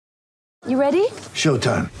You ready?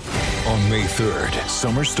 Showtime. On May 3rd,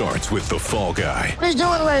 summer starts with The Fall Guy. Let's do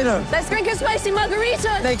it later. Let's drink a spicy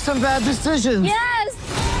margarita. Make some bad decisions. Yes!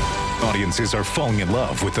 Audiences are falling in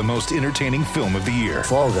love with the most entertaining film of the year.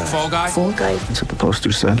 Fall Guy. Fall Guy? Fall guy. That's what the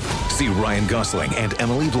poster said. See Ryan Gosling and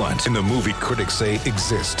Emily Blunt in the movie critics say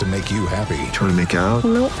exists to make you happy. Trying to make it out?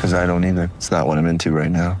 Nope. Because I don't either. It's not what I'm into right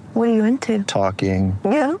now. What are you into? Talking.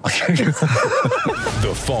 Yeah.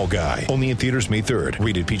 The Fall Guy. Only in theaters May 3rd.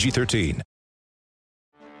 Rated PG-13.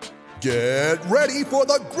 Get ready for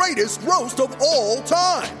the greatest roast of all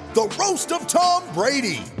time. The Roast of Tom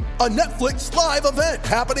Brady. A Netflix live event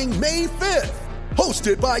happening May 5th.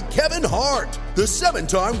 Hosted by Kevin Hart. The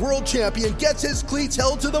 7-time world champion gets his cleats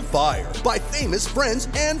held to the fire by famous friends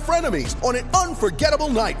and frenemies on an unforgettable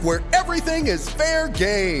night where everything is fair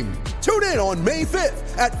game. Tune in on May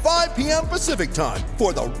 5th at 5 p.m. Pacific time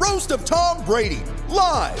for the Roast of Tom Brady.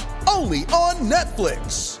 Live only on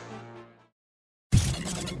Netflix.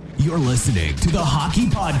 You're listening to the Hockey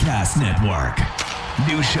Podcast Network.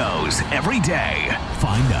 New shows every day.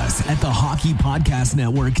 Find us at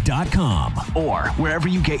thehockeypodcastnetwork.com or wherever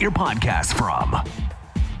you get your podcasts from.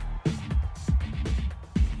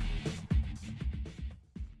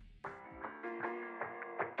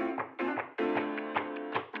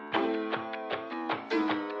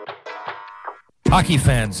 Hockey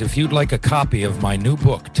fans, if you'd like a copy of my new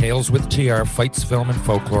book, Tales with TR, Fights, Film, and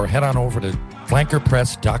Folklore, head on over to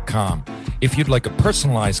flankerpress.com. If you'd like a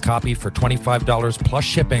personalized copy for $25 plus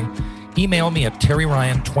shipping, email me at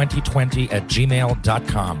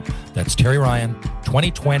terryryan2020@gmail.com. That's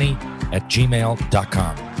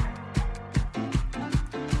terryryan2020@gmail.com.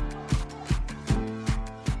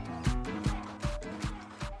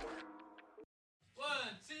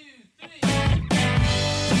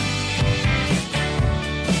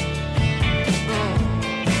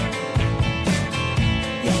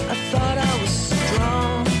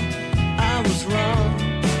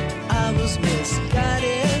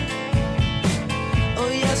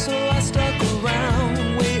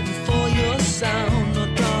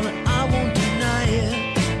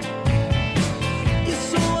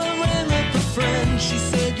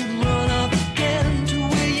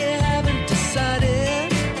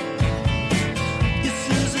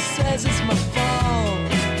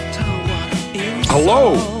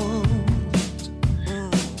 Hello,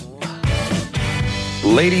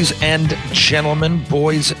 ladies and gentlemen,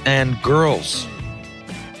 boys and girls.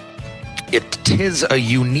 It is a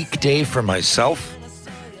unique day for myself.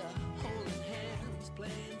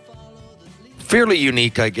 Fairly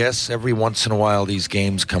unique, I guess. Every once in a while, these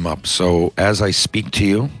games come up. So as I speak to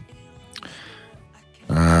you,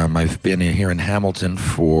 I've been here in Hamilton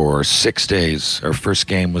for 6 days. Our first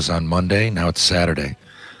game was on Monday. Now it's Saturday.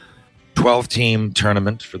 12-team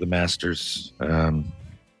tournament for the Masters.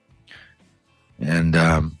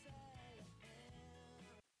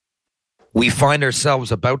 We find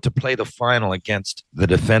ourselves about to play the final against the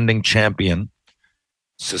defending champion,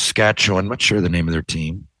 Saskatchewan. I'm not sure the name of their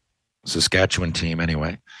team. Saskatchewan team,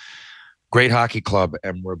 anyway. Great hockey club,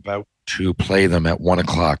 and we're about to play them at 1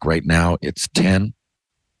 o'clock. Right now, it's 10.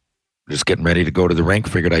 Just getting ready to go to the rink.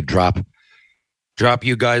 Figured I'd drop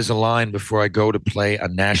you guys a line before I go to play a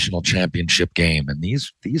national championship game. And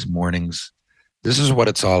these mornings, this is what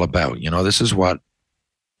it's all about. You know, this is what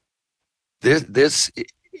I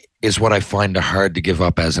find hard to give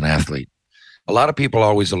up as an athlete. A lot of people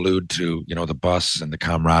always allude to, you know, the bus and the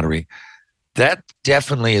camaraderie. That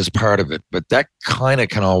definitely is part of it, but that kind of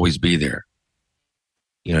can always be there.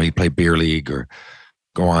 You know, you play beer league or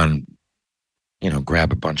go on, you know,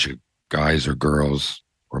 grab a bunch of guys or girls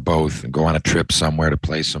or both and go on a trip somewhere to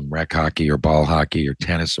play some rec hockey or ball hockey or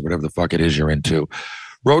tennis or whatever the fuck it is you're into.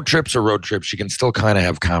 Road trips are road trips. You can still kind of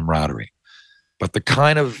have camaraderie. But the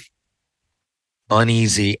kind of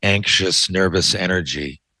uneasy, anxious, nervous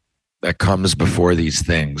energy that comes before these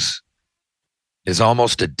things is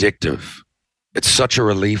almost addictive. It's such a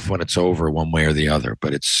relief when it's over one way or the other,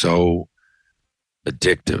 but it's so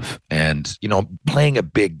addictive. And, you know, playing a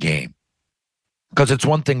big game, because it's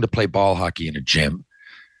one thing to play ball hockey in a gym,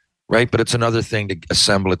 right? But it's another thing to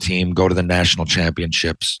assemble a team, go to the national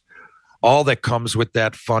championships, all that comes with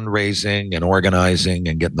that fundraising and organizing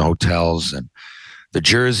and getting the hotels and the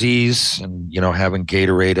jerseys and, you know, having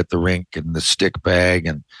Gatorade at the rink and the stick bag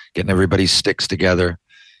and getting everybody's sticks together,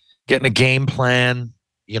 getting a game plan,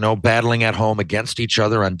 you know, battling at home against each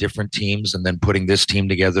other on different teams and then putting this team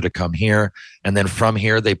together to come here. And then from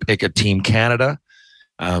here, they pick a Team Canada.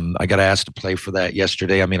 I got asked to play for that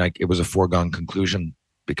yesterday. I mean, it was a foregone conclusion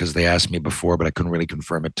because they asked me before, but I couldn't really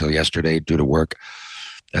confirm it till yesterday due to work.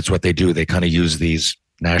 That's what they do. They kind of use these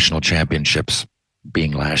national championships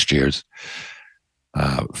being last year's.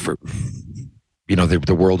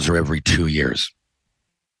 The Worlds are every 2 years.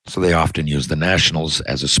 So they often use the Nationals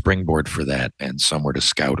as a springboard for that and somewhere to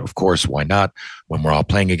scout. Of course, why not when we're all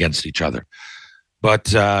playing against each other?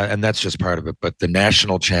 But, and that's just part of it. But the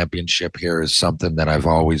national championship here is something that I've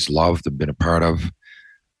always loved and been a part of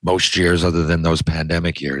most years other than those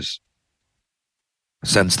pandemic years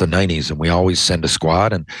since the 90s. And we always send a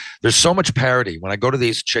squad. And there's so much parity. When I go to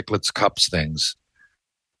these Chicklets Cup things,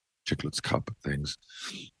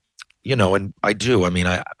 and I do. I mean,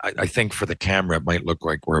 I think for the camera, it might look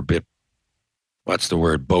like we're a bit, what's the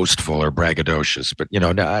word, boastful or braggadocious. But,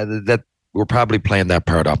 that we're probably playing that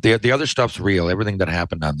part off. The other stuff's real. Everything that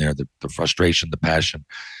happened on there, the frustration, the passion,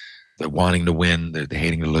 the wanting to win, the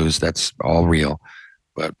hating to lose, that's all real.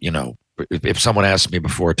 But, if someone asked me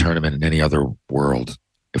before a tournament in any other world,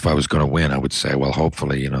 if I was going to win, I would say, well,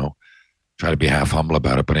 hopefully, try to be half humble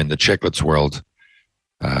about it. But in the Chicklets world,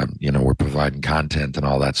 we're providing content and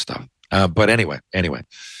all that stuff. But anyway.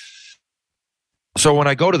 So when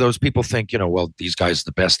I go to those, people think, well, these guys are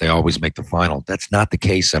the best. They always make the final. That's not the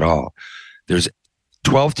case at all. There's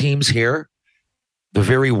 12 teams here. The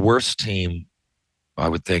very worst team, I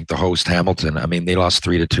would think, the host Hamilton. I mean, they lost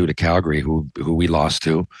 3-2 to Calgary, who we lost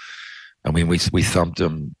to. I mean, we thumped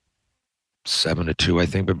them 7-2, I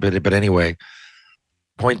think. But anyway,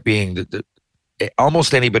 point being that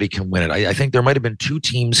almost anybody can win it. I think there might have been 2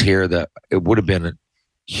 teams here that it would have been a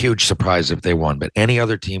huge surprise if they won, but any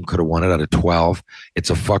other team could have won it out of 12. It's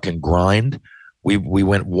a fucking grind. We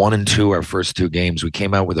went 1-2 our first 2 games. We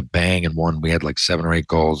came out with a bang and won. We had like 7 or 8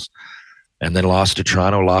 goals, and then lost to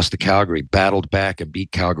Toronto, lost to Calgary, battled back and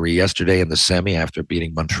beat Calgary yesterday in the semi after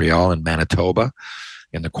beating Montreal and Manitoba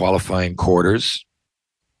in the qualifying quarters.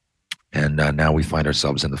 And now we find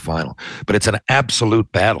ourselves in the final. But it's an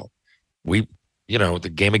absolute battle.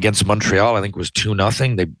 The game against Montreal, I think, was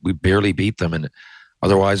 2-0. We barely beat them, and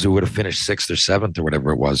otherwise we would have finished 6th or 7th or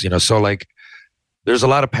whatever it was. So like, there's a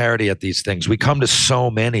lot of parity at these things. We come to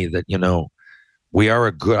so many that we are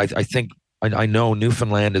a good. I know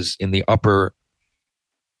Newfoundland is in the upper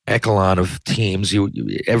echelon of teams.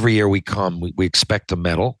 Every year we come, we expect a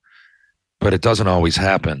medal, but it doesn't always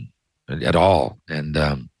happen at all. And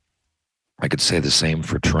I could say the same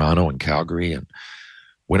for Toronto and Calgary and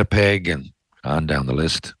Winnipeg and on down the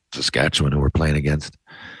list. Saskatchewan, who we're playing against.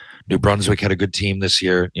 New Brunswick had a good team this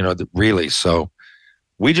year, really. So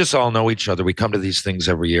we just all know each other. We come to these things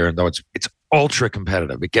every year, and though it's ultra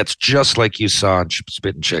competitive, it gets just like you saw in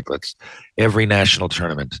Spittin' Chicklets. Every national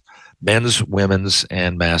tournament, men's, women's,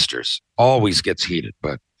 and masters, always gets heated.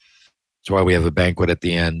 But that's why we have a banquet at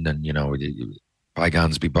the end, and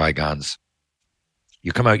bygones be bygones.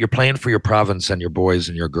 You come out, you're playing for your province and your boys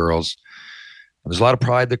and your girls. There's a lot of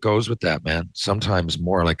pride that goes with that, man. Sometimes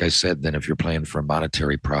more, like I said, than if you're playing for a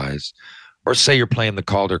monetary prize. Or say you're playing the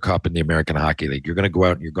Calder Cup in the American Hockey League. You're going to go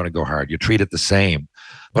out and you're going to go hard. You treat it the same.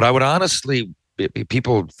 But I would honestly,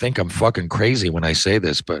 people think I'm fucking crazy when I say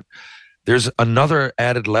this, but there's another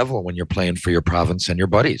added level when you're playing for your province and your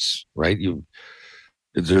buddies, right?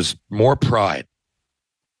 There's more pride,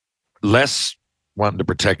 less wanting to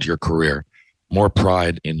protect your career, more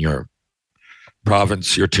pride in your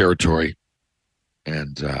province, your territory,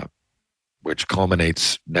 and which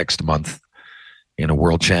culminates next month in a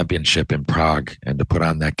world championship in Prague. And to put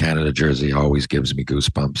on that Canada jersey always gives me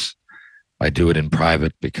goosebumps. I do it in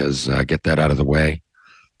private because I get that out of the way.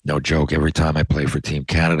 No joke, every time I play for Team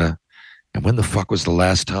Canada. And when the fuck was the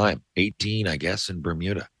last time? 18, I guess, in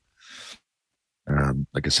Bermuda.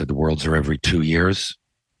 Like I said, the Worlds are every 2 years.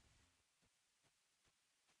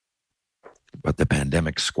 But the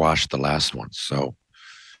pandemic squashed the last one. So,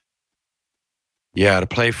 yeah, to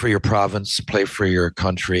play for your province, play for your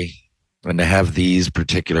country, and to have these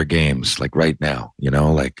particular games, like right now,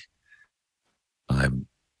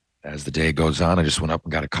 as the day goes on, I just went up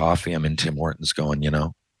and got a coffee. I'm in Tim Hortons going,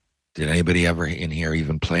 did anybody ever in here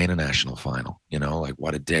even play in a national final?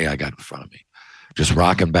 What a day I got in front of me. Just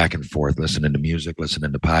rocking back and forth, listening to music,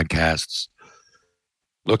 listening to podcasts,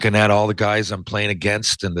 looking at all the guys I'm playing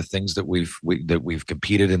against and the things that we've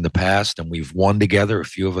competed in the past and we've won together. A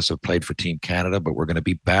few of us have played for Team Canada, but we're going to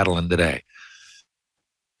be battling today.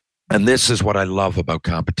 And this is what I love about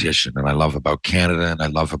competition, and I love about Canada, and I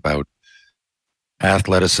love about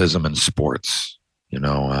athleticism and sports.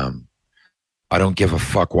 I don't give a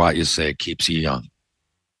fuck what you say. It keeps you young.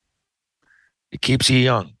 It keeps you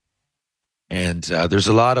young. And there's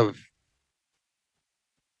a lot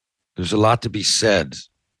to be said.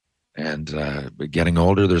 And getting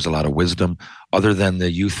older, there's a lot of wisdom other than the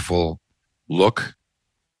youthful look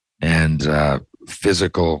and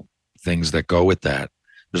physical things that go with that.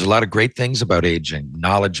 There's a lot of great things about aging,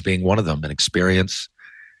 knowledge being one of them, and experience.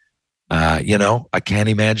 I can't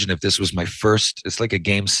imagine if this was my first, it's like a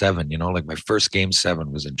game 7, like my first game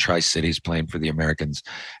 7 was in Tri-Cities playing for the Americans.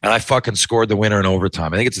 And I fucking scored the winner in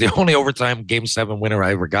overtime. I think it's the only overtime game 7 winner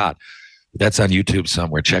I ever got. That's on YouTube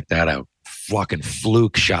somewhere. Check that out. Fucking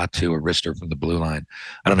fluke shot to a wrister from the blue line.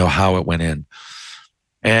 I don't know how it went in.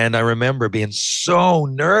 And I remember being so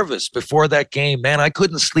nervous before that game. Man, I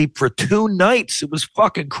couldn't sleep for 2 nights. It was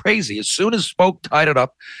fucking crazy. As soon as Spoke tied it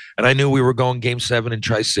up and I knew we were going game 7 in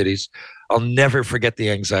Tri-Cities, I'll never forget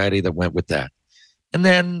the anxiety that went with that. And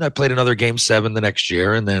then I played another game 7 the next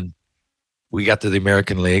year. And then we got to the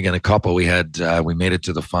American League, and we made it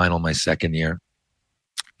to the final my second year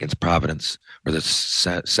against Providence, or the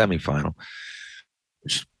semifinal,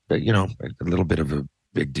 which, a little bit of a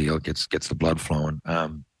big deal. Gets the blood flowing.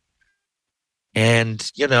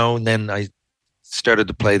 And then I started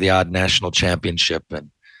to play the odd national championship. And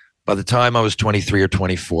by the time I was 23 or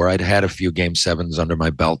 24, I'd had a few game 7s under my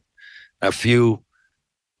belt, a few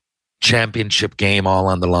championship game all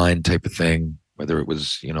on the line type of thing, whether it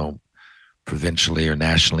was, provincially or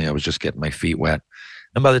nationally. I was just getting my feet wet.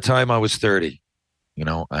 And by the time I was 30,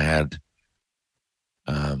 I had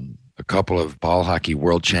a couple of ball hockey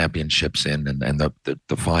world championships and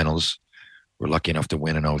the finals. We're lucky enough to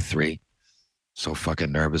win in 2003. So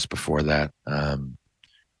fucking nervous before that.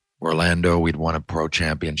 Orlando, we'd won a pro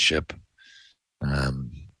championship.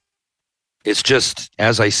 It's just,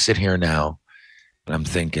 as I sit here now, and I'm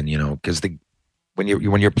thinking, because when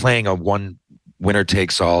you're playing a one winner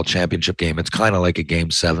takes all championship game, it's kind of like a game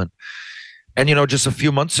 7. And just a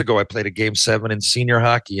few months ago, I played a game 7 in senior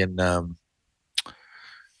hockey in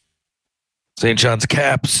St. John's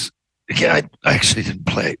Caps. Yeah, I actually didn't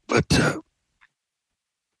play, but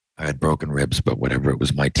I had broken ribs, but whatever. It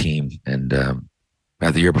was my team. And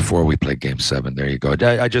the year before, we played game 7. There you go.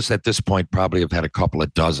 I just, at this point, probably have had a couple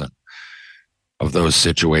of dozen of those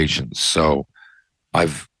situations. So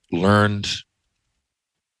I've learned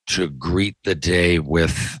to greet the day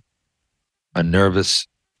with a nervous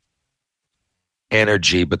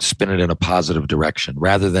energy, but spin it in a positive direction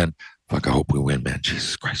rather than, fuck, I hope we win, man.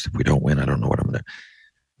 Jesus Christ, if we don't win, I don't know what I'm going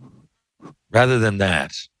to. Rather than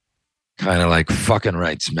that, kind of like, fucking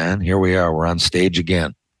rights, man. Here we are. We're on stage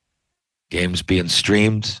again. Games being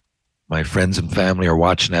streamed. My friends and family are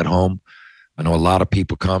watching at home. I know a lot of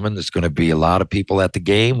people coming. There's going to be a lot of people at the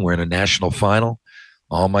game. We're in a national final.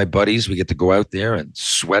 All my buddies, we get to go out there and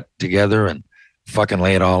sweat together and fucking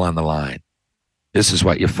lay it all on the line. This is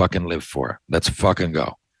what you fucking live for. Let's fucking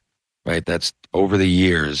go. Right? That's over the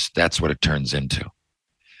years, that's what it turns into.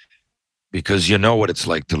 Because you know what it's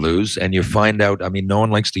like to lose, and you find out, no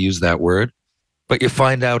one likes to use that word, but you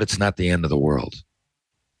find out it's not the end of the world.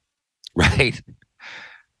 Right?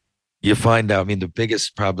 You find out, the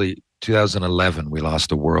biggest, probably 2011, we lost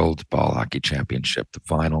the World Ball Hockey Championship, the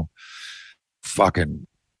final. Fucking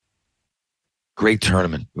great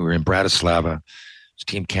tournament. We were in Bratislava.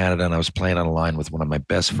 Team Canada, and I was playing on a line with one of my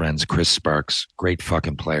best friends, Chris Sparks, great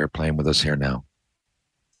fucking player, playing with us here now.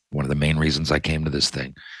 One of the main reasons I came to this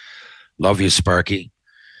thing. Love you, Sparky.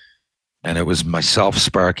 And it was myself,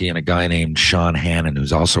 Sparky, and a guy named Sean Hannon,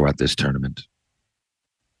 who's also at this tournament.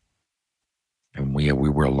 And we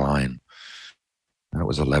were a line. That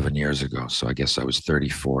was 11 years ago, so I guess I was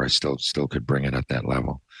 34. I still could bring it at that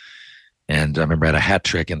level. And I remember I had a hat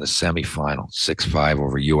trick in the semifinal, 6-5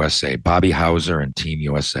 over USA. Bobby Hauser and Team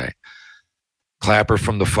USA. Clapper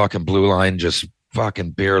from the fucking blue line just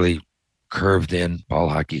fucking barely curved in. Ball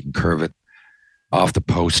hockey, you can curve it off the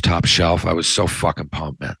post, top shelf. I was so fucking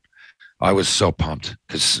pumped, man. I was so pumped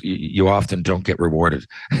because you often don't get rewarded,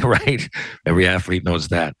 right? Every athlete knows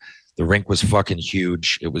that. The rink was fucking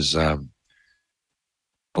huge. It was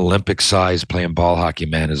Olympic size playing ball hockey,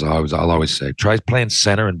 man, I'll always say. Try playing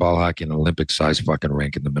center in ball hockey in an Olympic size fucking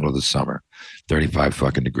rink in the middle of the summer. 35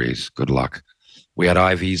 fucking degrees. Good luck. We had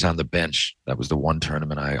IVs on the bench. That was the one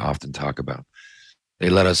tournament I often talk about. They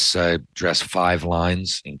let us dress 5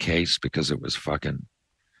 lines in case, because it was fucking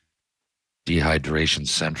dehydration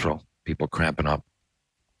central. People cramping up.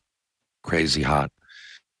 Crazy hot.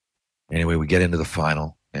 Anyway, we get into the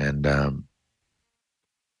final, and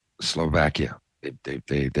Slovakia.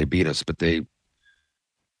 They beat us, but they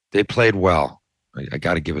played well. I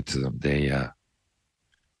got to give it to them.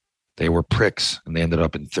 They were pricks, and they ended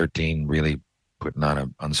up in 13, really putting on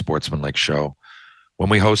an unsportsmanlike show when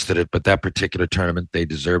we hosted it. But that particular tournament, they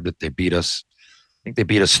deserved it. They beat us. I think they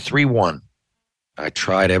beat us 3-1. I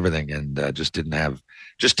tried everything and just didn't have it.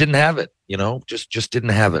 Just didn't have it.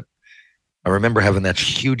 I remember having that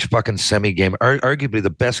huge fucking semi game, arguably the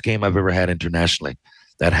best game I've ever had internationally.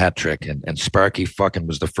 that hat trick. And Sparky fucking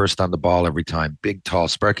was the first on the ball every time. Big, tall.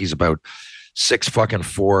 Sparky's about 6'4",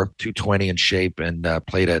 220 in shape, and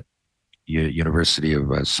played at University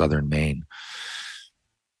of Southern Maine.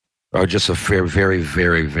 Oh, just a very,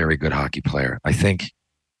 very, very good hockey player. I think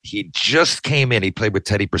he just came in. He played with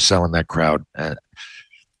Teddy Purcell in that crowd.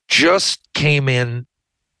 Just came in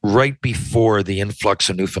right before the influx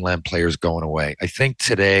of Newfoundland players going away. I think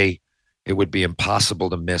today it would be impossible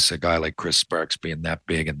to miss a guy like Chris Sparks being that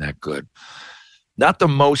big and that good. Not the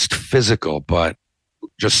most physical, but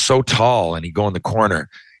just so tall, and he go in the corner.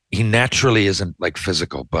 He naturally isn't like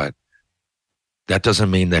physical, but that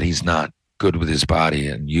doesn't mean that he's not good with his body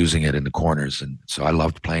and using it in the corners. And so I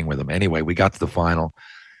loved playing with him. Anyway, we got to the final,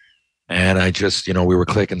 and I just, we were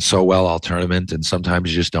clicking so well all tournament, and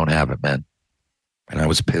sometimes you just don't have it, man. And I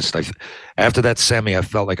was pissed. After that semi, I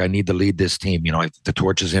felt like I need to lead this team. The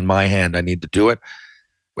torch is in my hand. I need to do it.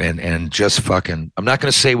 And just fucking, I'm not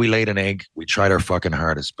going to say we laid an egg. We tried our fucking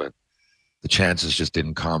hardest, but the chances just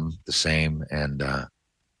didn't come the same. And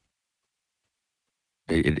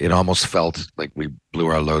it almost felt like we blew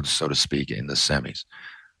our load, so to speak, in the semis.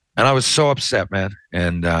 And I was so upset, man.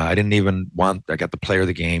 And I didn't even I got the player of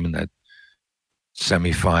the game in that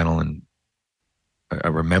semifinal. And I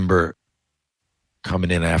remember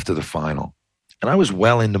coming in after the final. And I was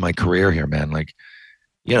well into my career here, man.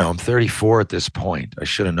 I'm 34 at this point. I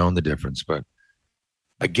should have known the difference, but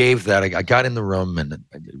I gave that. I got in the room, and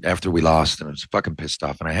after we lost, and I was fucking pissed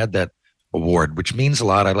off. And I had that award, which means a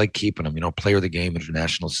lot. I like keeping them, player of the game,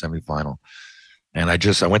 international semifinal. And I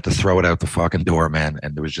went to throw it out the fucking door, man.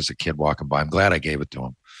 And there was just a kid walking by. I'm glad I gave it to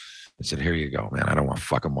him. I said, here you go, man. I don't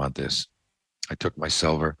fucking want this. I took my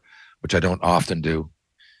silver, which I don't often do,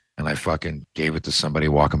 and I fucking gave it to somebody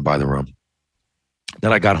walking by the room.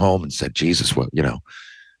 Then I got home and said, Jesus,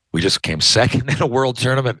 we just came second in a world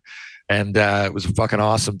tournament. And it was a fucking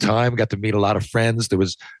awesome time. Got to meet a lot of friends. There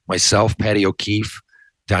was myself, Patty O'Keefe,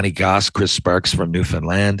 Donnie Goss, Chris Sparks from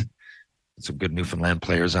Newfoundland. Some good Newfoundland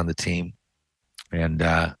players on the team. And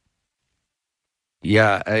I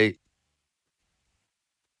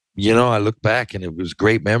look back, and it was a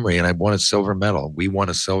great memory, and I won a silver medal. We won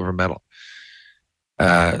a silver medal.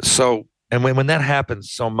 And when that happened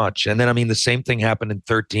so much, and then, the same thing happened in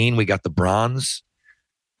 2013. We got the bronze.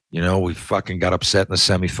 We fucking got upset in the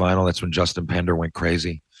semifinal. That's when Justin Pender went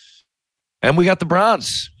crazy. And we got the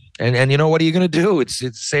bronze. And what are you going to do? It's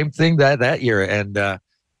the same thing that year. And our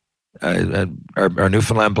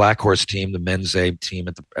Newfoundland Black Horse team, the men's A team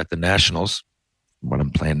at the Nationals, what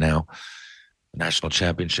I'm playing now, national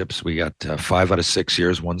championships, we got 5 out of 6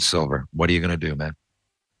 years, 1 silver. What are you going to do, man?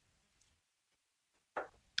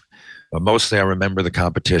 But mostly I remember the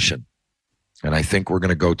competition. And I think we're going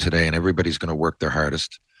to go today, and everybody's going to work their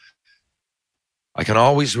hardest. I can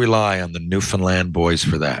always rely on the Newfoundland boys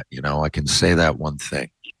for that. I can say that one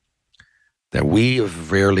thing, that we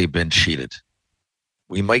have rarely been cheated.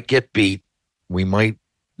 We might get beat. We might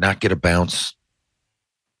not get a bounce.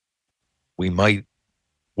 We might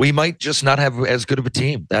just not have as good of a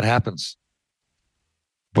team. That happens.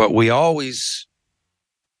 But we always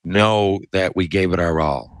know that we gave it our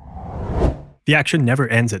all. The action never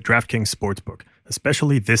ends at DraftKings Sportsbook,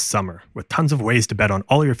 especially this summer. With tons of ways to bet on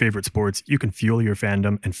all your favorite sports, you can fuel your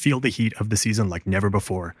fandom and feel the heat of the season like never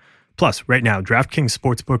before. Plus, right now, DraftKings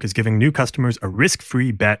Sportsbook is giving new customers a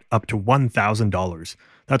risk-free bet up to $1,000.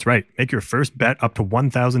 That's right, make your first bet up to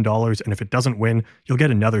 $1,000, and if it doesn't win, you'll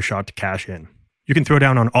get another shot to cash in. You can throw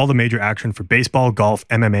down on all the major action for baseball, golf,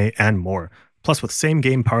 MMA, and more. Plus, with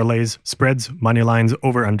same-game parlays, spreads, money lines,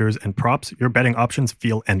 over-unders, and props, your betting options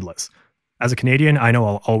feel endless. As a Canadian, I know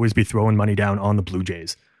I'll always be throwing money down on the Blue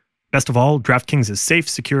Jays. Best of all, DraftKings is safe,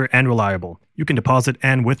 secure, and reliable. You can deposit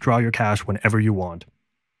and withdraw your cash whenever you want.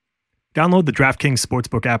 Download the DraftKings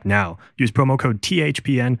Sportsbook app now. Use promo code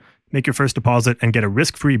THPN, make your first deposit, and get a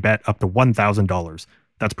risk-free bet up to $1,000.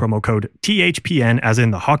 That's promo code THPN, as in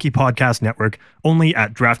the Hockey Podcast Network, only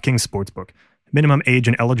at DraftKings Sportsbook. Minimum age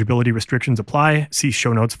and eligibility restrictions apply. See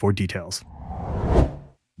show notes for details.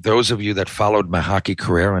 Those of you that followed my hockey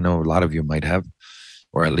career, I know a lot of you might have,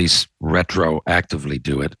 or at least retroactively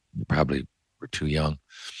do it. You probably were too young.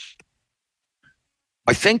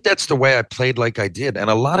 I think that's the way I played like I did, and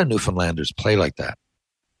a lot of Newfoundlanders play like that.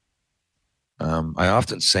 I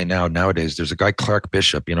often say nowadays, there's a guy, Clark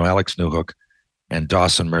Bishop, Alex Newhook, and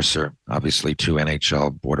Dawson Mercer, obviously 2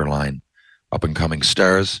 NHL borderline up-and-coming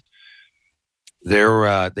stars.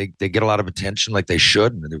 They get a lot of attention like they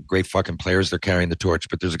should, and they're great fucking players. They're carrying the torch.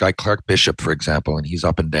 But there's a guy, Clark Bishop, for example, and he's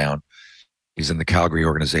up and down. He's in the Calgary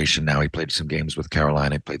organization now. He played some games with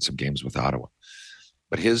Carolina. He played some games with Ottawa.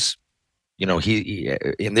 But he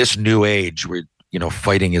in this new age where you know,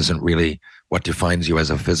 fighting isn't really what defines you as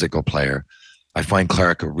a physical player. I find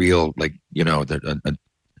Clark a real, like, you know,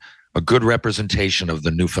 a good representation of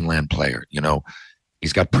the Newfoundland player. You know,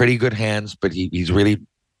 he's got pretty good hands, but he's really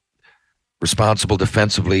responsible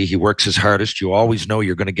defensively. He works his hardest. You always know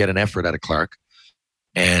you're going to get an effort out of Clark.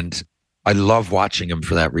 And I love watching him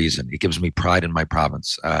for that reason. It gives me pride in my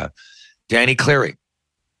province. Danny Cleary.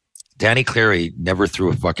 Danny Cleary never threw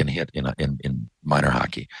a fucking hit in minor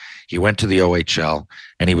hockey. He went to the OHL,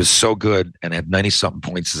 and he was so good and had 90-something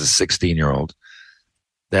points as a 16-year-old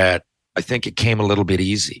that I think it came a little bit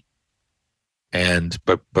easy.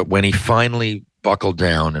 But when he finally buckled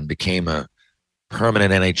down and became a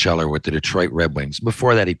permanent NHLer with the Detroit Red Wings,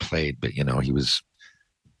 before that he played, but, you know,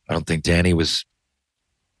 I don't think Danny was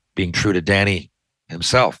being true to Danny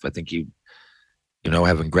himself. I think he, you know,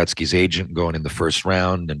 having Gretzky's agent going in the first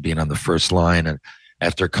round and being on the first line. And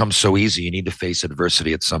after it comes so easy, you need to face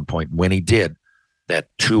adversity at some point. When he did, that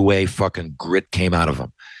two-way fucking grit came out of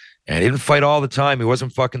him. And he didn't fight all the time. He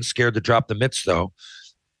wasn't fucking scared to drop the mitts, though.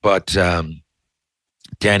 But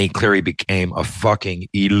Danny Cleary became a fucking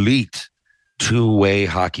elite two-way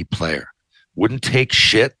hockey player. Wouldn't take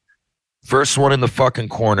shit. First one in the fucking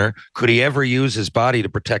corner. Could he ever use his body to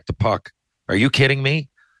protect the puck? Are you kidding me?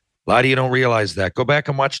 A lot of you don't realize that. Go back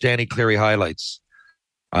and watch Danny Cleary highlights.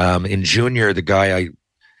 In junior, the guy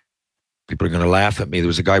people are going to laugh at me. There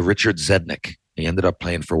was a guy, Richard Zednik. He ended up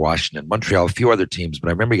playing for Washington, Montreal, a few other teams, but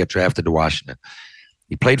I remember he got drafted to Washington.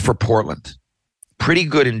 He played for Portland. Pretty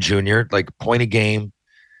good in junior, like point a game.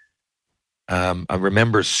 I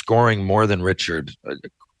remember scoring more than Richard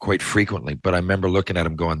quite frequently, but I remember looking at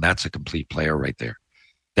him going, that's a complete player right there.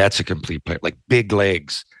 That's a complete player. Like big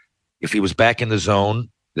legs. If he was back in the zone,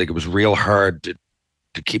 like it was real hard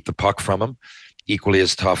to keep the puck from him. Equally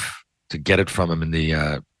as tough to get it from him in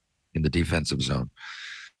the defensive zone.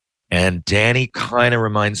 And Danny kind of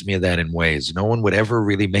reminds me of that in ways. No one would ever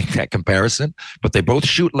really make that comparison, but they both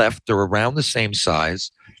shoot left. They're around the same size.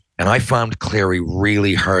 And I found Cleary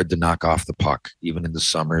really hard to knock off the puck, even in the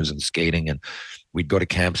summers and skating. And we'd go to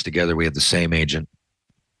camps together. We had the same agent.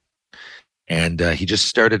 And he just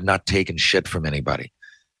started not taking shit from anybody.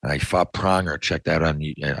 He fought Pronger, checked that out on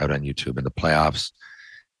YouTube in the playoffs.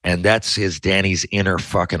 And that's Danny's inner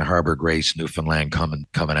fucking Harbor Grace, Newfoundland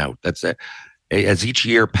coming out. That's it. As each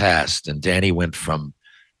year passed and Danny went from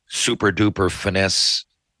super duper finesse,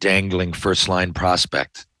 dangling first line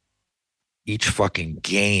prospect, each fucking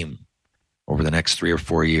game over the next 3 or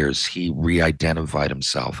 4 years, he re-identified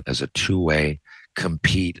himself as a two-way,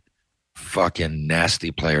 compete, fucking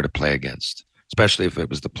nasty player to play against, especially if it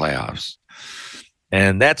was the playoffs.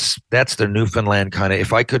 And that's the Newfoundland kind of,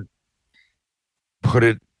 if I could put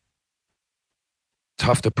it,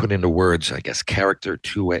 tough to put into words, I guess, character,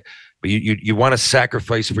 two-way. But you want to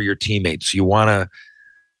sacrifice for your teammates. You want to,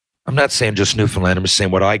 I'm not saying just Newfoundland, I'm just saying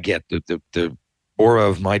what I get, the aura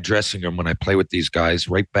of my dressing room when I play with these guys,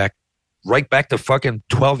 right back to fucking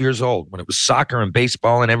 12 years old, when it was soccer and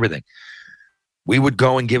baseball and everything. We would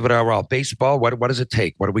go and give it our all. Baseball, what does it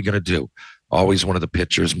take? What are we going to do? Always one of the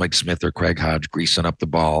pitchers, Mike Smith or Craig Hodge, greasing up the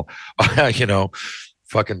ball, you know,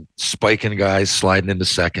 fucking spiking guys, sliding into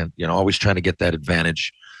second, you know, always trying to get that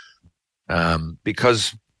advantage.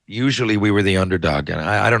 Because usually we were the underdog. And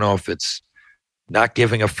I don't know if it's not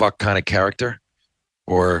giving a fuck kind of character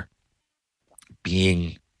or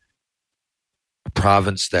being a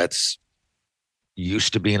province that's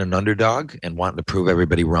used to being an underdog and wanting to prove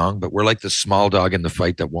everybody wrong, but we're like the small dog in the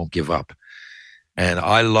fight that won't give up. And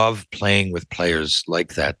I love playing with players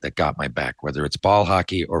like that got my back, whether it's ball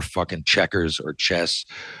hockey or fucking checkers or chess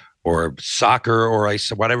or soccer or ice,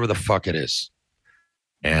 whatever the fuck it is.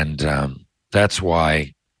 And that's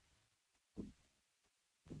why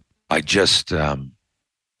I just, a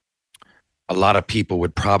lot of people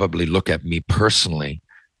would probably look at me personally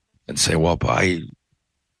and say, well,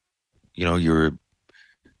 you know, you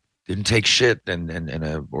didn't take shit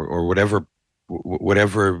or whatever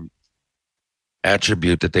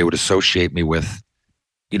attribute that they would associate me with,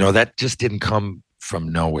 you know, that just didn't come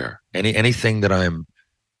from nowhere. Anything that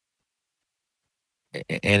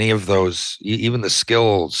any of those, even the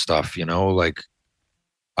skill stuff, you know, like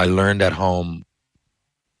I learned at home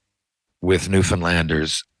with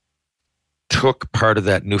Newfoundlanders, took part of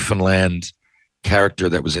that Newfoundland character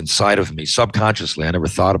that was inside of me subconsciously. I never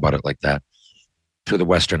thought about it like that, to the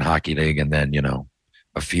Western Hockey League. And then, you know,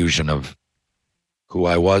 a fusion of who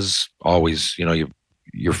I was always, you know,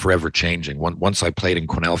 you're forever changing. Once I played in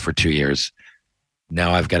Quesnel for 2 years,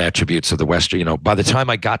 now I've got attributes of the Western, you know, by the time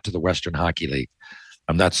I got to the Western Hockey League,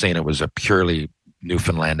 I'm not saying it was a purely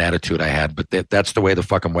Newfoundland attitude I had, but that's the way the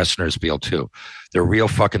fucking Westerners feel too. They're real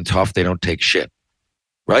fucking tough. They don't take shit.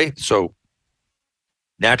 right? So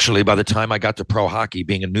naturally, by the time I got to pro hockey,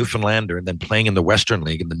 being a Newfoundlander and then playing in the Western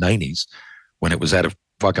League in the 90s, when it was at a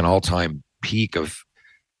fucking all-time peak of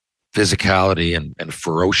physicality and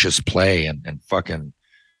ferocious play and fucking,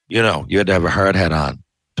 you had to have a hard hat on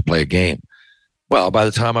to play a game. Well, by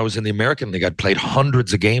the time I was in the American League, I'd played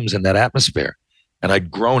hundreds of games in that atmosphere. And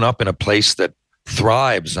I'd grown up in a place that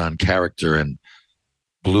thrives on character and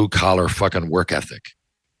blue-collar fucking work ethic.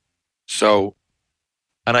 So,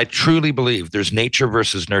 and I truly believe there's nature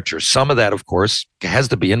versus nurture. Some of that, of course, has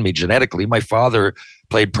to be in me genetically. My father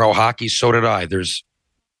played pro hockey, so did I. There's,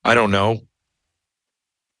 I don't know,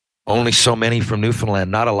 only so many from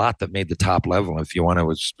Newfoundland, not a lot that made the top level. If you want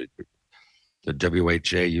to, the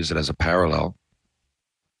WHA use it as a parallel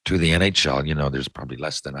to the NHL, there's probably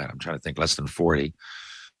less than, I'm trying to think, less than 40.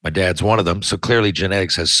 My dad's one of them. So clearly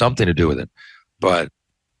genetics has something to do with it. But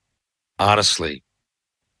honestly,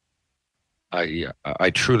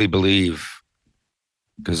 I truly believe,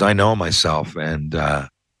 because I know myself, and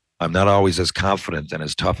I'm not always as confident and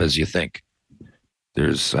as tough as you think.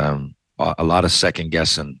 There's a lot of second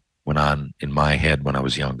guessing went on in my head when I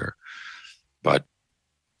was younger. But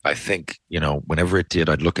I think, whenever it did,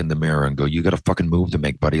 I'd look in the mirror and go, you got a fucking move to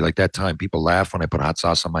make, buddy. Like that time, people laugh when I put hot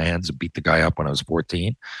sauce on my hands and beat the guy up when I was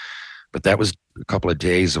 14. But that was a couple of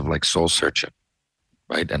days of like soul searching,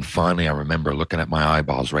 right? And finally, I remember looking at my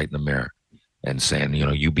eyeballs right in the mirror and saying,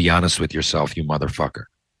 you be honest with yourself, you motherfucker.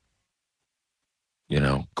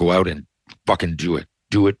 Go out and fucking do it.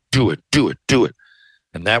 Do it, do it, do it, do it.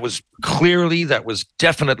 And that was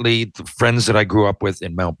definitely the friends that I grew up with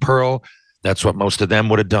in Mount Pearl. That's what most of them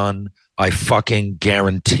would have done. I fucking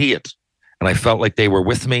guarantee it. And I felt like they were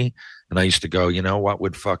with me. And I used to go, what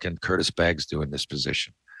would fucking Curtis Baggs do in this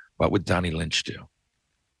position? What would Donnie Lynch do?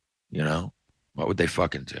 What would they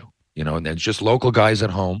fucking do? And then just local guys at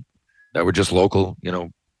home that were just local,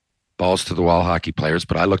 balls to the wall hockey players.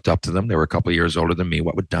 But I looked up to them. They were a couple of years older than me.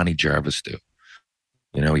 What would Donnie Jarvis do?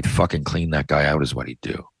 He'd fucking clean that guy out is what he'd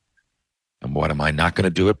do. And what, am I not going to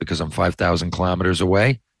do it because I'm 5,000 kilometers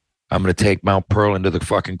away? I'm going to take Mount Pearl into the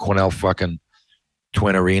fucking Quesnel fucking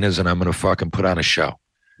Twin Arenas and I'm going to fucking put on a show,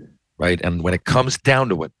 right? And when it comes down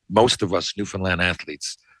to it, most of us Newfoundland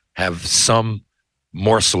athletes have some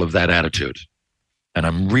morsel of that attitude. And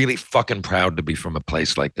I'm really fucking proud to be from a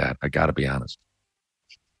place like that. I got to be honest.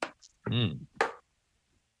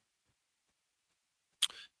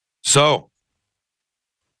 So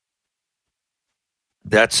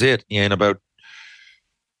that's it. In about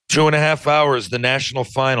 2.5 hours, the national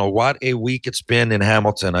final. What a week it's been in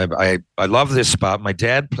Hamilton. I love this spot. My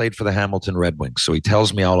dad played for the Hamilton Red Wings, so he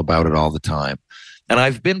tells me all about it all the time. And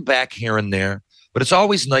I've been back here and there, but it's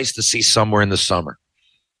always nice to see somewhere in the summer.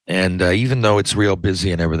 And even though it's real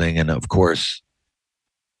busy and everything, and of course,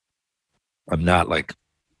 I'm not like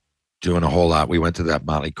doing a whole lot. We went to that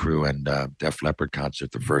Motley Crue and Def Leppard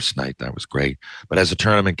concert the first night. That was great. But as the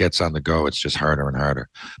tournament gets on the go, it's just harder and harder.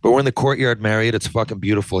 But we're in the Courtyard Marriott. It's fucking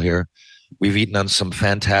beautiful here. We've eaten on some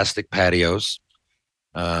fantastic patios.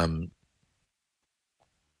 Kat,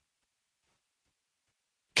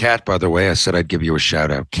 by the way, I said I'd give you a shout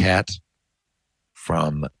out. Kat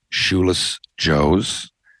from Shoeless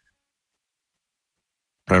Joe's.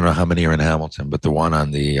 I don't know how many are in Hamilton, but the one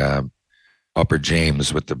on the Upper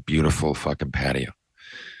James with the beautiful fucking patio.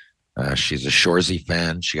 She's a Shoresy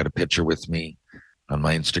fan. She got a picture with me on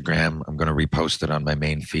my Instagram. I'm going to repost it on my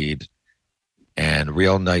main feed. And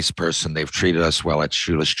real nice person. They've treated us well at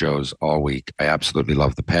Shoeless Joe's all week. I absolutely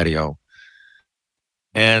love the patio.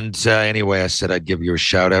 And anyway, I said I'd give you a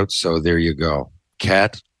shout out. So there you go.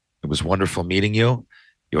 Kat, it was wonderful meeting you.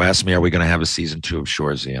 You asked me, are we going to have a season 2 of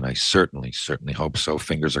Shoresy? And I certainly hope so.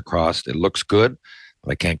 Fingers are crossed. It looks good,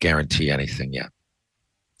 but I can't guarantee anything yet.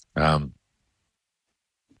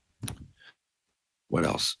 What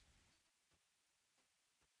else?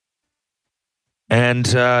 And,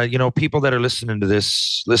 people that are listening to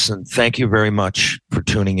this, listen, thank you very much for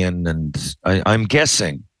tuning in. And I'm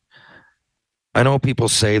guessing, I know people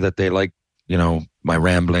say that they like, my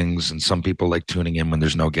ramblings, and some people like tuning in when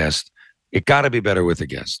there's no guest. It got to be better with a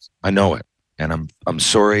guest. I know it. And I'm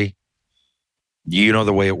sorry. You know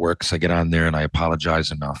the way it works. I get on there and I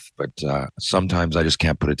apologize enough. But sometimes I just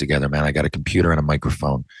can't put it together, man. I got a computer and a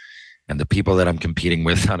microphone. And the people that I'm competing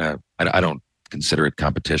with I don't consider it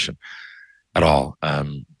competition at all.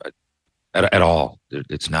 At all.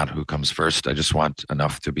 It's not who comes first. I just want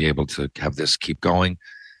enough to be able to have this keep going,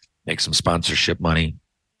 make some sponsorship money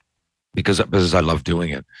because I love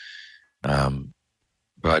doing it.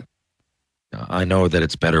 But I know that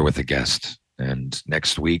it's better with a guest. And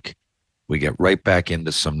next week, we get right back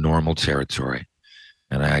into some normal territory.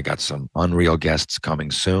 And I got some unreal guests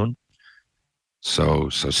coming soon. So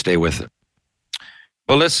stay with it.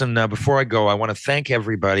 Well, listen, before I go, I want to thank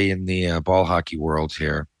everybody in the ball hockey world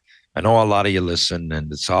here. I know a lot of you listen,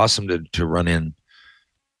 and it's awesome to run in.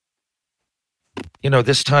 You know,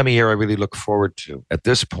 this time of year I really look forward to. At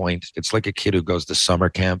this point, it's like a kid who goes to summer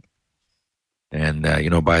camp. And, you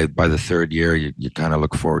know, by the third year, you kind of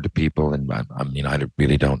look forward to people. And I mean, I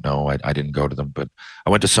really don't know. I didn't go to them, but I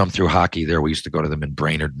went to some through hockey there. We used to go to them in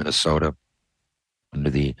Brainerd, Minnesota. Under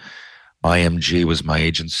the IMG was my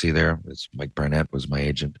agency there. It's Mike Barnett was my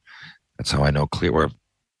agent. That's how I know Cleary.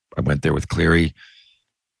 I went there with Cleary,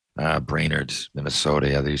 Brainerd, Minnesota.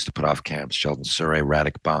 Yeah, they used to put off camps. Sheldon Surrey,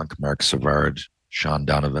 Radek Bonk, Mark Savard, Sean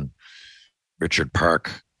Donovan, Richard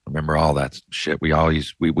Park. Remember all that shit.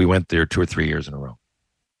 We went there 2 or 3 years in a row.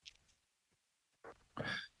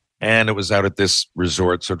 And it was out at this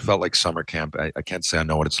resort, so it felt like summer camp. I can't say I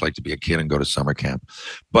know what it's like to be a kid and go to summer camp.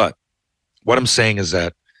 But what I'm saying is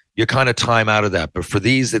that you kind of time out of that. But for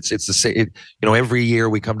these, it's the same. You know, every year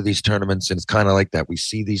we come to these tournaments, and it's kind of like that. We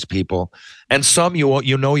see these people, and some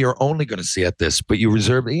you know you're only going to see at this, but you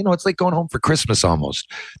reserve. You know, it's like going home for Christmas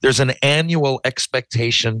almost. There's an annual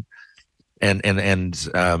expectation, and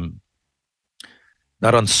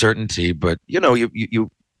not uncertainty, but you know,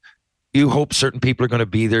 you hope certain people are going to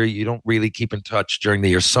be there. You don't really keep in touch during the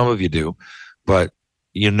year. Some of you do, but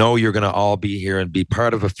you know you're going to all be here and be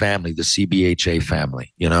part of a family, the CBHA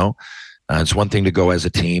family, you know? It's one thing to go as a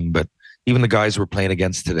team, but even the guys we're playing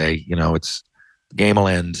against today, you know, the game will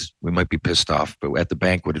end. We might be pissed off, but at the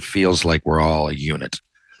banquet, it feels like we're all a unit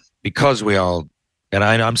because we all, and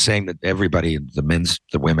I'm saying that everybody, the men's,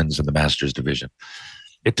 the women's, and the masters division,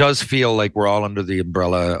 it does feel like we're all under the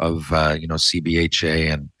umbrella of, you know,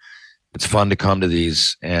 CBHA, and it's fun to come to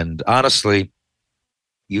these. And honestly,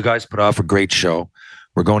 you guys put off a great show.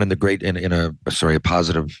 We're going in a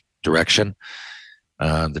positive direction.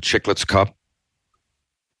 The Chicklets Cup.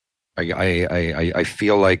 I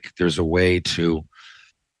feel like there's a way to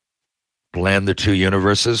blend the two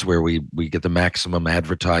universes where we get the maximum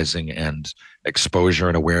advertising and exposure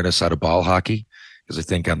and awareness out of ball hockey. Because I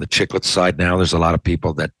think on the Chicklets side now, there's a lot of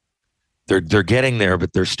people that they're getting there,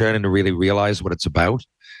 but they're starting to really realize what it's about.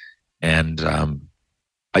 And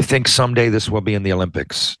I think someday this will be in the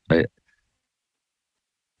Olympics.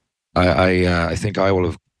 I think I will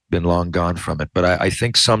have been long gone from it, but I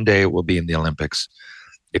think someday it will be in the Olympics.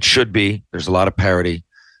 It should be. There's a lot of parity,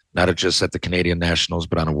 not just at the Canadian Nationals,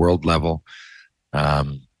 but on a world level.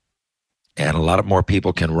 And a lot of more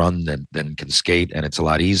people can run than can skate, and it's a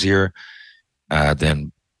lot easier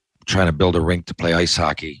than trying to build a rink to play ice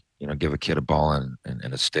hockey. You know, give a kid a ball and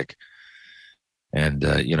a stick, and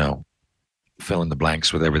you know, fill in the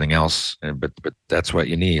blanks with everything else. But that's what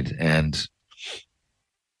you need. And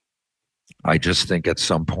I just think at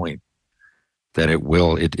some point that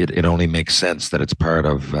it only makes sense that it's part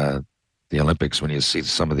of the Olympics when you see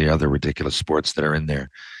some of the other ridiculous sports that are in there,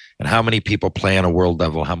 and how many people play on a world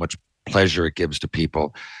level, how much pleasure it gives to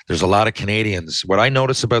people. There's a lot of Canadians. What I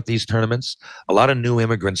notice about these tournaments, a lot of new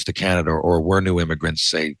immigrants to Canada, or were new immigrants,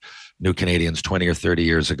 say new Canadians 20 or 30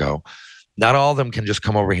 years ago. Not all of them can just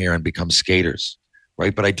come over here and become skaters,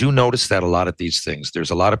 right? But I do notice that a lot of these things, there's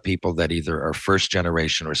a lot of people that either are first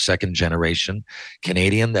generation or second generation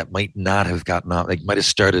Canadian that might not have gotten out, like might have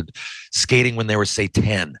started skating when they were, say,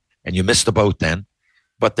 10, and you missed the boat then,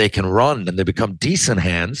 but they can run and they become decent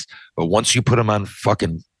hands. But once you put them on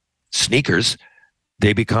fucking sneakers,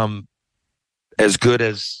 they become as good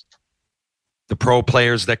as the pro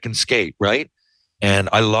players that can skate, right? And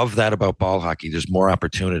I love that about ball hockey. There's more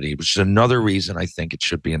opportunity, which is another reason I think it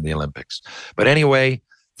should be in the Olympics. But anyway,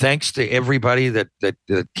 thanks to everybody that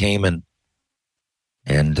came and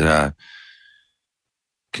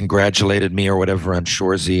congratulated me or whatever on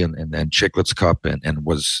Shoresy and Chicklets Cup and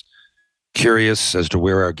was curious as to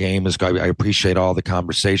where our game is going. I appreciate all the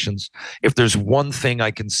conversations. If there's one thing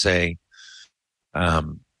I can say, I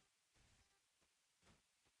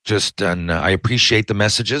appreciate the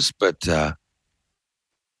messages, but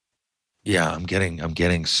yeah, I'm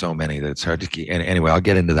getting so many that it's hard to keep. And anyway, I'll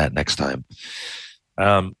get into that next time,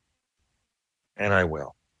 and I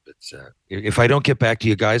will. But if I don't get back to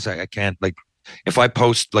you guys, I can't. Like, if I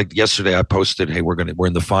post, like yesterday, I posted, "Hey, we're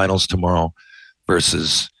in the finals tomorrow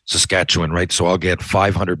versus Saskatchewan," right? So I'll get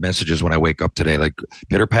 500 messages when I wake up today, like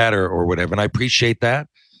pitter patter or whatever, and I appreciate that.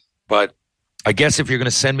 But I guess if you're going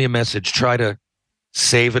to send me a message, try to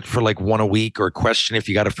save it for like one a week, or question if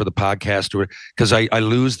you got it for the podcast, or because I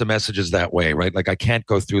lose the messages that way, right? Like I can't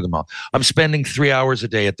go through them all. I'm spending 3 hours a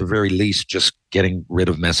day at the very least just getting rid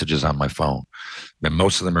of messages on my phone, and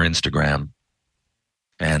most of them are Instagram.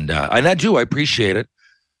 And I appreciate it,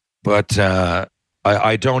 But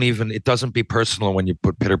I don't even, it doesn't be personal when you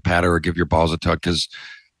put pitter patter or give your balls a tug, because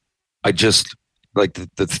I just, like the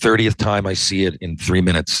 30th time I see it in 3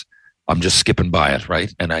 minutes, I'm just skipping by it,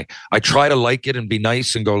 right? And I try to like it and be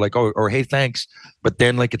nice and go like, oh, or hey, thanks. But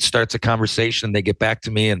then like it starts a conversation and they get back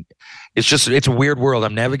to me, and it's a weird world.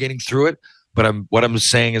 I'm navigating through it, but what I'm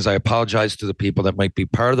saying is I apologize to the people that might be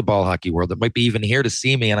part of the ball hockey world, that might be even here to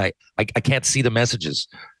see me, and I can't see the messages,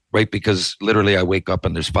 right? Because literally I wake up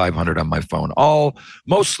and there's 500 on my phone, all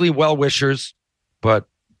mostly well-wishers, but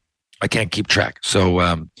I can't keep track.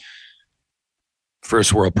 So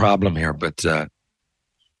first world problem here, but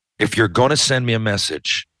if you're going to send me a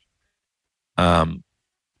message,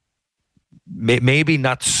 maybe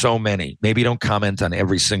not so many. Maybe don't comment on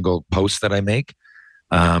every single post that I make.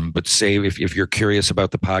 But say if you're curious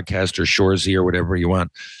about the podcast or Shoresy or whatever you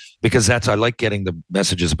want, because I like getting the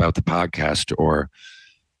messages about the podcast.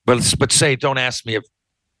 But say, don't ask me if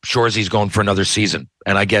Shoresy's going for another season,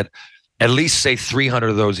 and I get at least say 300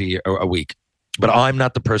 of those a week. But I'm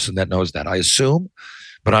not the person that knows that. I assume,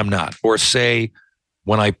 but I'm not. Or say,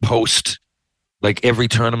 when I post, like every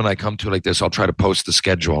tournament I come to like this, I'll try to post the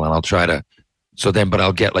schedule, and I'll try to, but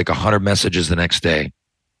I'll get like 100 messages the next day.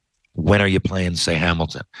 When are you playing, say,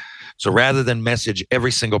 Hamilton? So rather than message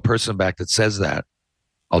every single person back that says that,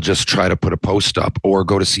 I'll just try to put a post up or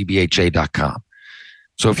go to cbha.com.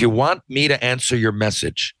 So if you want me to answer your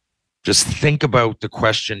message, just think about the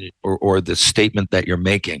question or the statement that you're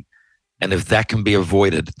making. And if that can be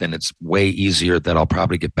avoided, then it's way easier that I'll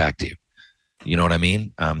probably get back to you. You know what I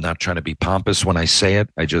mean? I'm not trying to be pompous when I say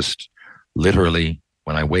it. I just literally,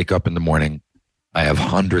 when I wake up in the morning, I have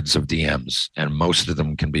hundreds of DMs, and most of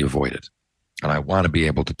them can be avoided. And I want to be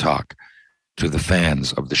able to talk to the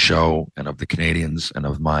fans of the show and of the Canadians and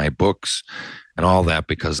of my books and all that,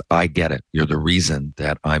 because I get it. You're the reason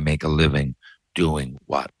that I make a living doing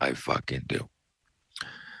what I fucking do.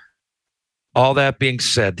 All that being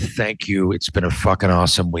said, thank you. It's been a fucking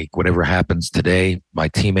awesome week. Whatever happens today, my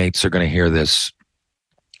teammates are going to hear this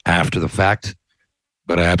after the fact,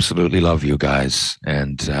 but I absolutely love you guys.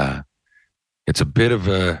 And it's a bit of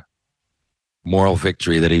a moral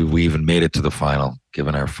victory that we even made it to the final,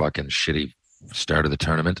 given our fucking shitty start of the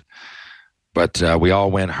tournament. But we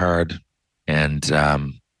all went hard, and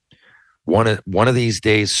one of these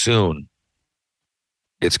days soon,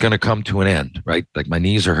 it's going to come to an end, right? Like, my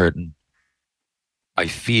knees are hurting. I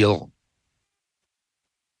feel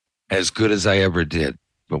as good as I ever did,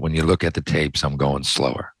 but when you look at the tapes, I'm going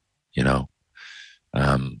slower. You know,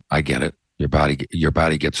 I get it. Your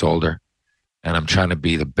body gets older, and I'm trying to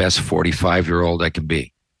be the best 45-year-old I can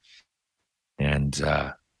be. And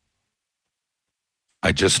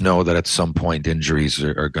I just know that at some point injuries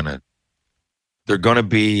are gonna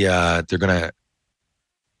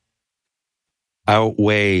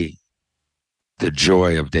outweigh the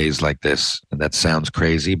joy of days like this. And that sounds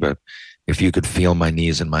crazy, but if you could feel my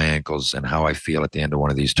knees and my ankles and how I feel at the end of one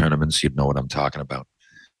of these tournaments, you'd know what I'm talking about.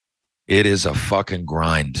 It is a fucking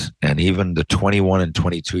grind. And even the 21 and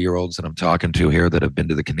 22-year-olds that I'm talking to here that have been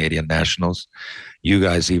to the Canadian Nationals, you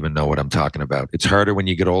guys even know what I'm talking about. It's harder when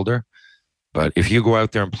you get older, but if you go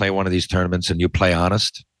out there and play one of these tournaments and you play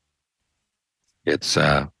honest, it's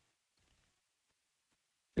a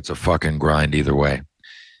fucking grind either way.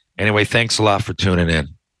 Anyway, thanks a lot for tuning in.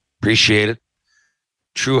 Appreciate it.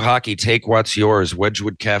 True Hockey, take what's yours.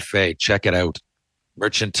 Wedgwood Cafe, check it out.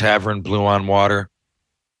 Merchant Tavern, Blue on Water.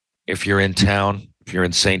 If you're in town, if you're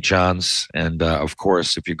in St. John's, and of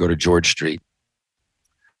course, if you go to George Street.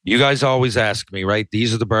 You guys always ask me, right?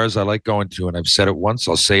 These are the bars I like going to, and I've said it once,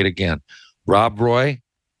 I'll say it again. Rob Roy,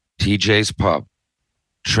 TJ's Pub,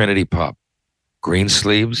 Trinity Pub,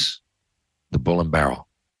 Greensleeves, the Bull and Barrel.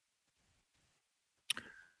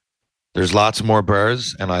 There's lots more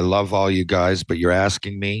bars, and I love all you guys, but you're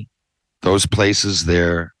asking me. Those places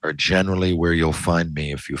there are generally where you'll find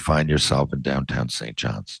me if you find yourself in downtown St.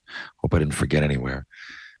 John's. Hope I didn't forget anywhere.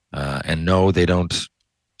 And no, they don't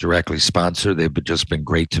directly sponsor. They've just been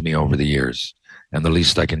great to me over the years. And the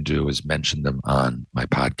least I can do is mention them on my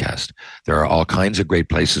podcast. There are all kinds of great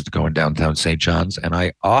places to go in downtown St. John's, and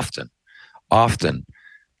I often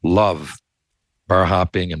love bar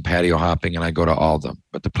hopping and patio hopping, and I go to all of them.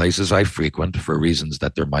 But the places I frequent, for reasons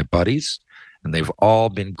that they're my buddies, and they've all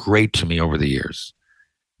been great to me over the years,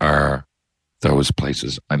 are those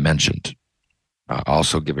places I mentioned.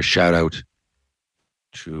 Also give a shout out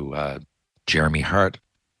to Jeremy Hart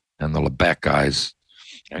and the Lebec guys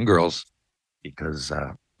and girls, because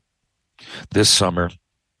this summer,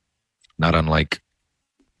 not unlike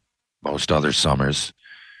most other summers,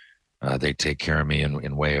 they take care of me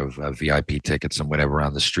in way of VIP tickets and whatever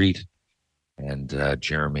on the street. And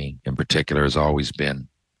Jeremy in particular has always been,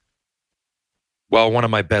 well, one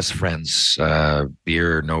of my best friends,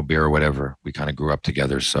 beer, no beer, whatever. We kind of grew up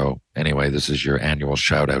together. So anyway, this is your annual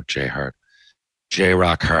shout out, Jay Hart. J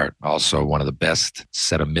Rock Hart, also one of the best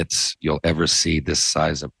set of mitts you'll ever see this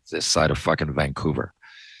side of fucking Vancouver.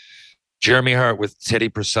 Jeremy Hart with Teddy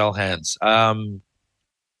Purcell hands. And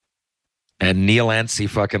Neil Ansey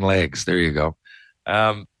fucking legs. There you go.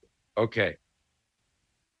 Okay.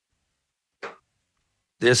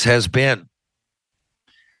 This has been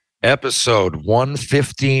episode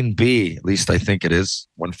 115B. At least I think it is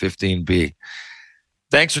 115B.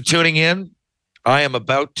 Thanks for tuning in. I am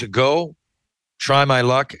about to go try my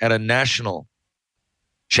luck at a national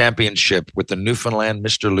championship with the Newfoundland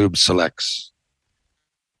Mr. Lube Selects.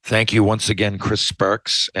 Thank you once again, Chris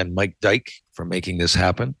Sparks and Mike Dyke, for making this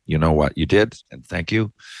happen. You know what you did, and thank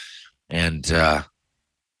you. And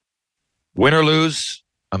win or lose,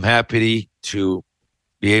 I'm happy to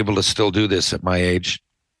be able to still do this at my age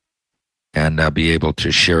and be able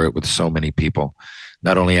to share it with so many people,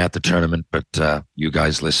 not only at the tournament, but you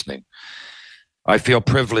guys listening. I feel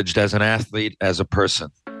privileged as an athlete, as a person,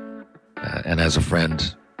 and as a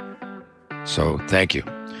friend. So thank you.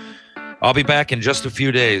 I'll be back in just a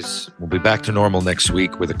few days. We'll be back to normal next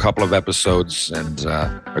week with a couple of episodes and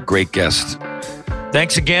a great guest.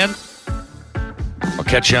 Thanks again. I'll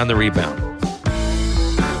catch you on the rebound.